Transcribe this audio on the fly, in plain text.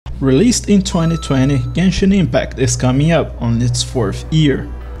Released in 2020, Genshin Impact is coming up on its 4th year.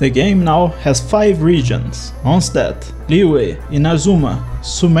 The game now has 5 regions: Mondstadt, Liyue, Inazuma,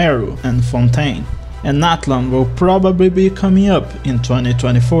 Sumeru and Fontaine. And Natlan will probably be coming up in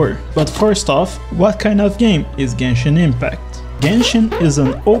 2024. But first off, what kind of game is Genshin Impact? Genshin is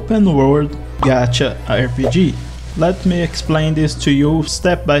an open world gacha RPG. Let me explain this to you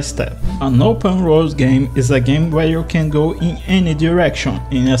step by step. An open world game is a game where you can go in any direction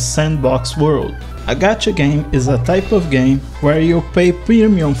in a sandbox world. A gacha game is a type of game where you pay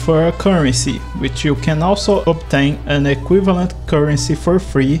premium for a currency, which you can also obtain an equivalent currency for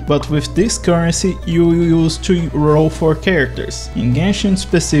free, but with this currency you use to roll for characters. In Genshin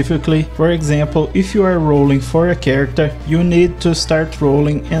specifically, for example, if you are rolling for a character, you need to start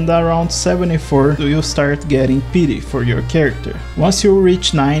rolling, and around 74 you start getting pity for your character. Once you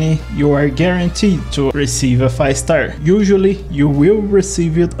reach 90, you are guaranteed to receive a 5 star. Usually you will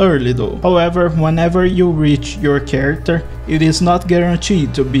receive it early though. However, whenever you reach your character, it is not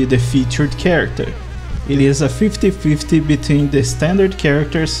guaranteed to be the featured character. It is a 50-50 between the standard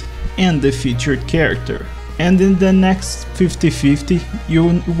characters and the featured character. And in the next 50-50,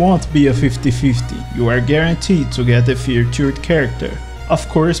 you won't be a 50-50, you are guaranteed to get a featured character. Of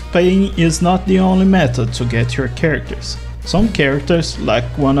course, paying is not the only method to get your characters. Some characters, like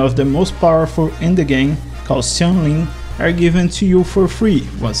one of the most powerful in the game, called Xianling, are given to you for free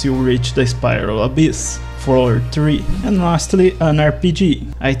once you reach the Spiral Abyss, Floor 3. And lastly, an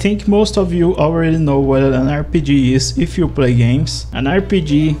RPG. I think most of you already know what an RPG is if you play games. An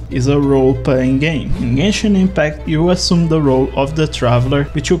RPG is a role-playing game. In Genshin Impact, you assume the role of the Traveler,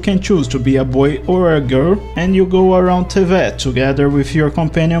 which you can choose to be a boy or a girl, and you go around Tevet together with your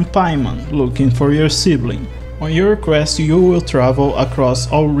companion Paimon, looking for your sibling. On your quest, you will travel across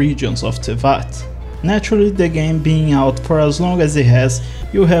all regions of Tevat. Naturally, the game being out for as long as it has,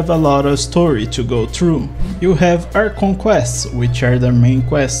 you have a lot of story to go through. You have Archon quests, which are the main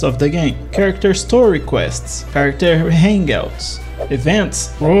quests of the game, character story quests, character hangouts,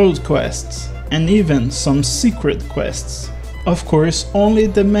 events, world quests, and even some secret quests. Of course, only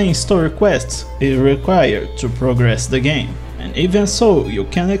the main story quests is required to progress the game, and even so, you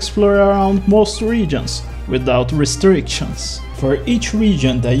can explore around most regions without restrictions. For each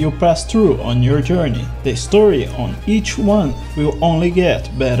region that you pass through on your journey, the story on each one will only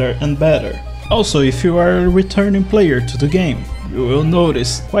get better and better. Also, if you are a returning player to the game, you will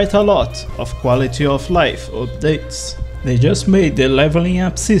notice quite a lot of quality of life updates. They just made the leveling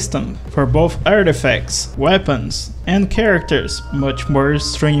up system for both artifacts, weapons, and characters much more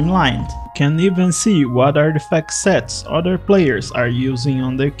streamlined. You can even see what artifact sets other players are using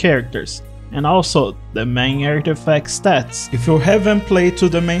on their characters, and also the main artifact stats. If you haven't played to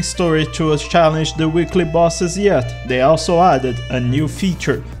the main story to challenge the weekly bosses yet, they also added a new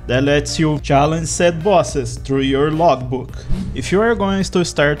feature that lets you challenge said bosses through your logbook. If you are going to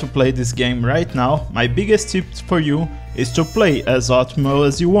start to play this game right now, my biggest tip for you is to play as optimal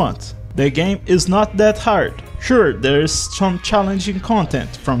as you want. The game is not that hard. Sure, there is some challenging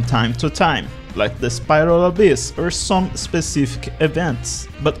content from time to time, like the Spiral Abyss or some specific events,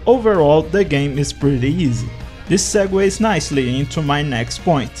 but overall the game is pretty easy. This segues nicely into my next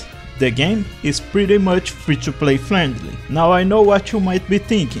point. The game is pretty much free-to-play friendly. Now I know what you might be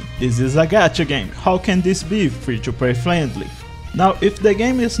thinking, this is a gacha game, how can this be free-to-play friendly? Now if the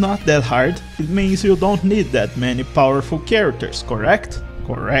game is not that hard, it means you don't need that many powerful characters, correct?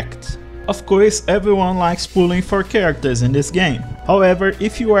 Correct. Of course, everyone likes pulling for characters in this game. However,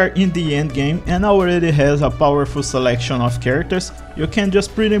 if you are in the end game and already has a powerful selection of characters, you can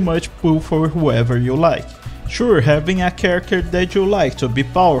just pretty much pull for whoever you like. Sure, having a character that you like to be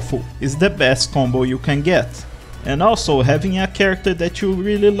powerful is the best combo you can get. And also, having a character that you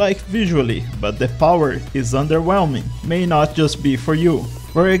really like visually, but the power is underwhelming, may not just be for you.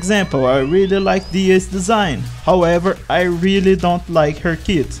 For example, I really like Dia's design, however I really don't like her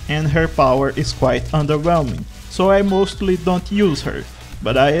kit and her power is quite underwhelming, so I mostly don't use her.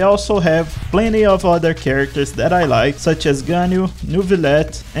 But I also have plenty of other characters that I like, such as Ganyu,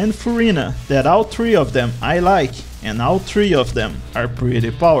 Neuvillette and Furina, that all 3 of them I like, and all 3 of them are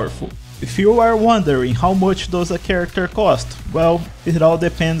pretty powerful. If you are wondering how much does a character cost, well, it all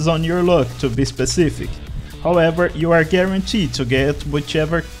depends on your luck to be specific. However, you are guaranteed to get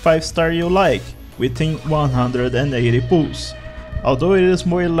whichever 5 star you like within 180 pulls, although it is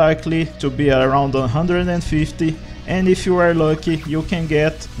more likely to be around 150, and if you are lucky you can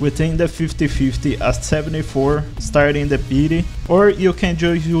get within the 50-50 at 74 starting the pity, or you can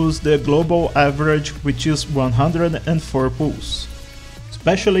just use the global average, which is 104 pulls.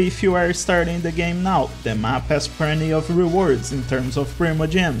 especially if you are starting the game now. The map has plenty of rewards in terms of Primo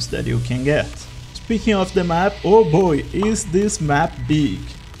Gems that you can get. Speaking of the map, oh boy, is this map big!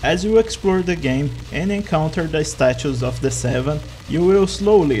 As you explore the game and encounter the statues of the 7, you will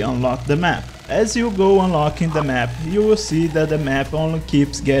slowly unlock the map. As you go unlocking the map, you will see that the map only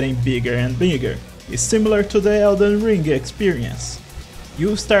keeps getting bigger and bigger. It's similar to the Elden Ring experience.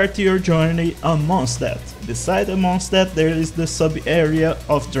 You start your journey on Mondstadt. Beside the Mondstadt there is the sub-area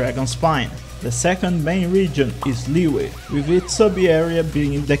of Dragonspine. The second main region is Liyue, with its sub-area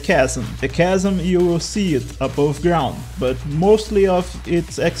being the chasm. The chasm, you will see it above ground, but mostly of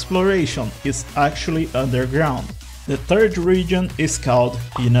its exploration is actually underground. The third region is called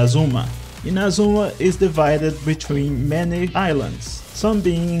Inazuma. Inazuma is divided between many islands, some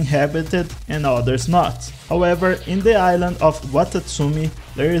being inhabited and others not. However, in the island of Watatsumi,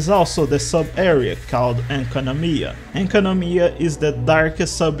 there is also the sub-area called Enkanomiya. Enkanomiya is the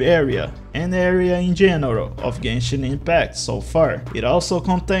darkest sub-area, an area in general of Genshin Impact so far. It also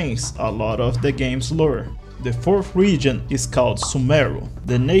contains a lot of the game's lore. The fourth region is called Sumeru.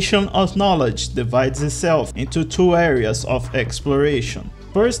 The Nation of Knowledge divides itself into two areas of exploration.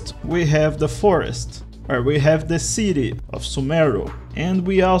 First, we have the forest, where we have the city of Sumeru, and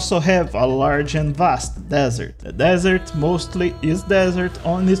we also have a large and vast desert. The desert mostly is desert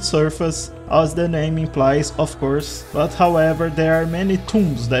on its surface, as the name implies, of course, but however there are many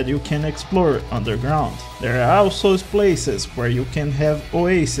tombs that you can explore underground. There are also places where you can have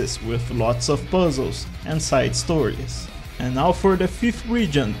oases with lots of puzzles and side stories. And now for the fifth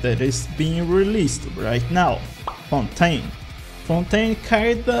region that is being released right now, Fontaine. Fontaine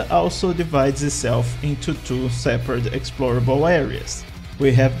kinda also divides itself into two separate explorable areas.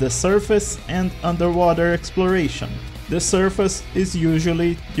 We have the surface and underwater exploration. The surface is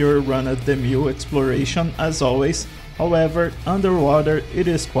usually your run-of-the-mill exploration as always, however underwater it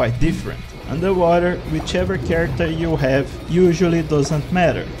is quite different. Underwater, whichever character you have usually doesn't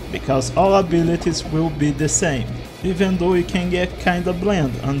matter, because all abilities will be the same, even though you can get kinda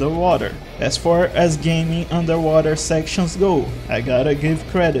bland underwater. As far as gaming underwater sections go, I gotta give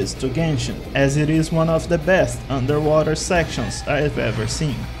credits to Genshin, as it is one of the best underwater sections I've ever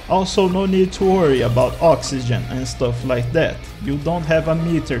seen. Also, no need to worry about oxygen and stuff like that. You don't have a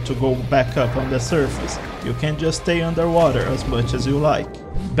meter to go back up on the surface, you can just stay underwater as much as you like.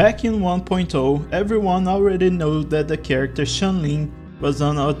 Back in 1.0, everyone already knew that the character Xianling was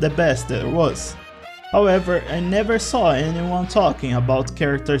one of the best there was. However, I never saw anyone talking about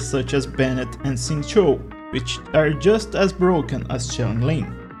characters such as Bennett and Xingqiu, which are just as broken as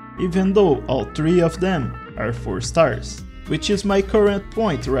Xianling, even though all three of them are 4 stars. Which is my current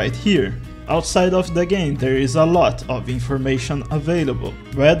point right here. Outside of the game there is a lot of information available.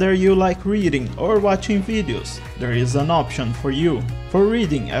 Whether you like reading or watching videos, there is an option for you. For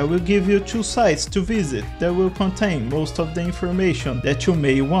reading, I will give you 2 sites to visit that will contain most of the information that you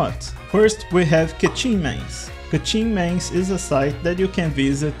may want. First, we have Kachinmans. Kachinmans is a site that you can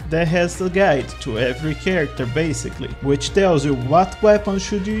visit that has a guide to every character basically, which tells you what weapon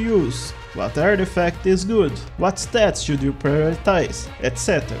should you use, what artifact is good, what stats should you prioritize,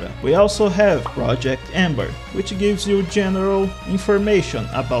 etc. We also have Project Ember, which gives you general information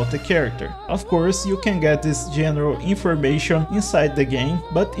about the character. Of course, you can get this general information inside the game,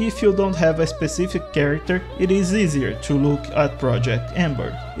 but if you don't have a specific character, it is easier to look at Project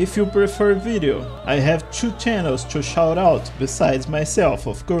Ember. If you prefer video, I have 2 channels to shout out besides myself,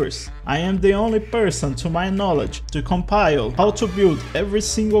 of course. I am the only person to my knowledge to compile how to build every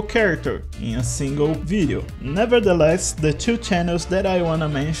single character in a single video. Nevertheless, the 2 channels that I wanna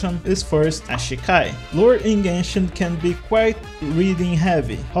mention is first Ashikai. Lore in Genshin can be quite reading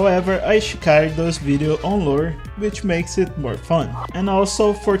heavy, however Ashikai does video on lore, which makes it more fun. And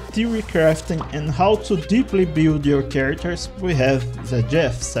also for theory crafting and how to deeply build your characters, we have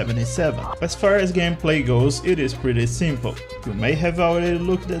Jeff77. As far as gameplay goes, it is pretty simple. You may have already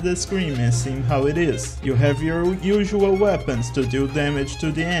looked at the screen and seen how it is. You have your usual weapons to deal damage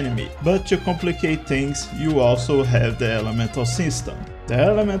to the enemy, but to complicate things, you also have the elemental system. The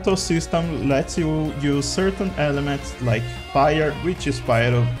elemental system lets you use certain elements like fire, which is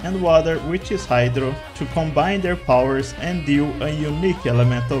pyro, and water, which is hydro, to combine their powers and deal a unique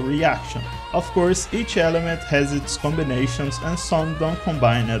elemental reaction. Of course, each element has its combinations and some don't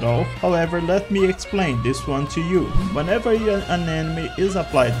combine at all, however let me explain this one to you. Whenever an enemy is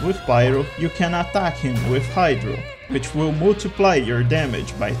applied with pyro, you can attack him with hydro, which will multiply your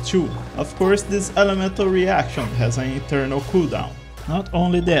damage by 2. Of course, this elemental reaction has an internal cooldown. Not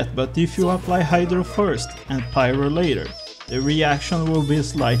only that, but if you apply hydro first and pyro later, the reaction will be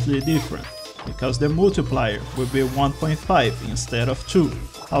slightly different. because the multiplier will be 1.5 instead of 2.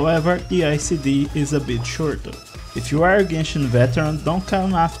 However, the ICD is a bit shorter. If you are a Genshin veteran, don't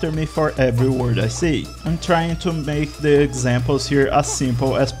come after me for every word I say. I'm trying to make the examples here as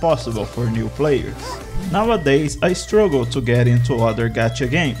simple as possible for new players. Nowadays, I struggle to get into other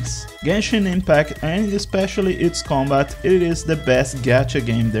gacha games. Genshin Impact, and especially its combat, it is the best gacha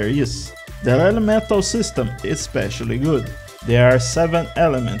game there is. The elemental system is especially good. There are 7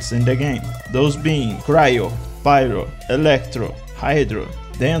 elements in the game, those being Cryo, Pyro, Electro, Hydro,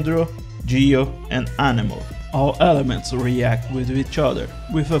 Dendro, Geo and Animal. All elements react with each other,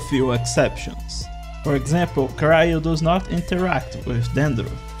 with a few exceptions. For example, Cryo does not interact with Dendro.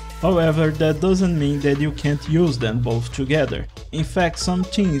 However, that doesn't mean that you can't use them both together. In fact, some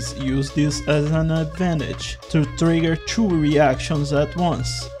teams use this as an advantage to trigger 2 reactions at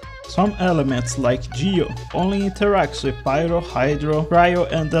once. Some elements like Geo only interacts with Pyro, Hydro,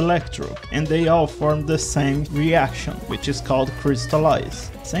 Cryo and Electro, and they all form the same reaction, which is called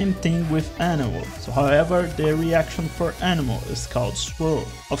Crystallize. Same thing with Animal, so however the reaction for Animal is called Swirl.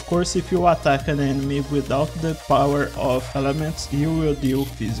 Of course, if you attack an enemy without the power of elements, you will deal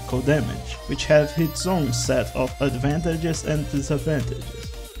physical damage, which have its own set of advantages and disadvantages.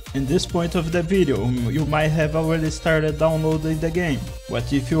 In this point of the video, you might have already started downloading the game,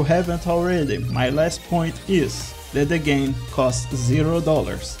 but if you haven't already, my last point is that the game costs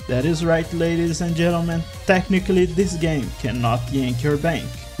 $0. That is right, ladies and gentlemen, technically this game cannot yank your bank.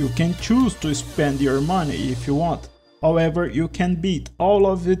 You can choose to spend your money if you want, however you can beat all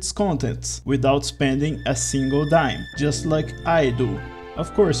of its contents without spending a single dime, just like I do.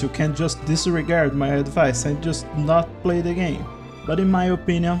 Of course you can just disregard my advice and just not play the game. But in my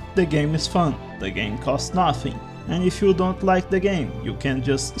opinion, the game is fun, the game costs nothing, and if you don't like the game, you can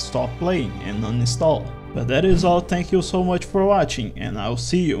just stop playing and uninstall. But that is all, thank you so much for watching, and I'll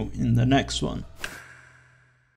see you in the next one.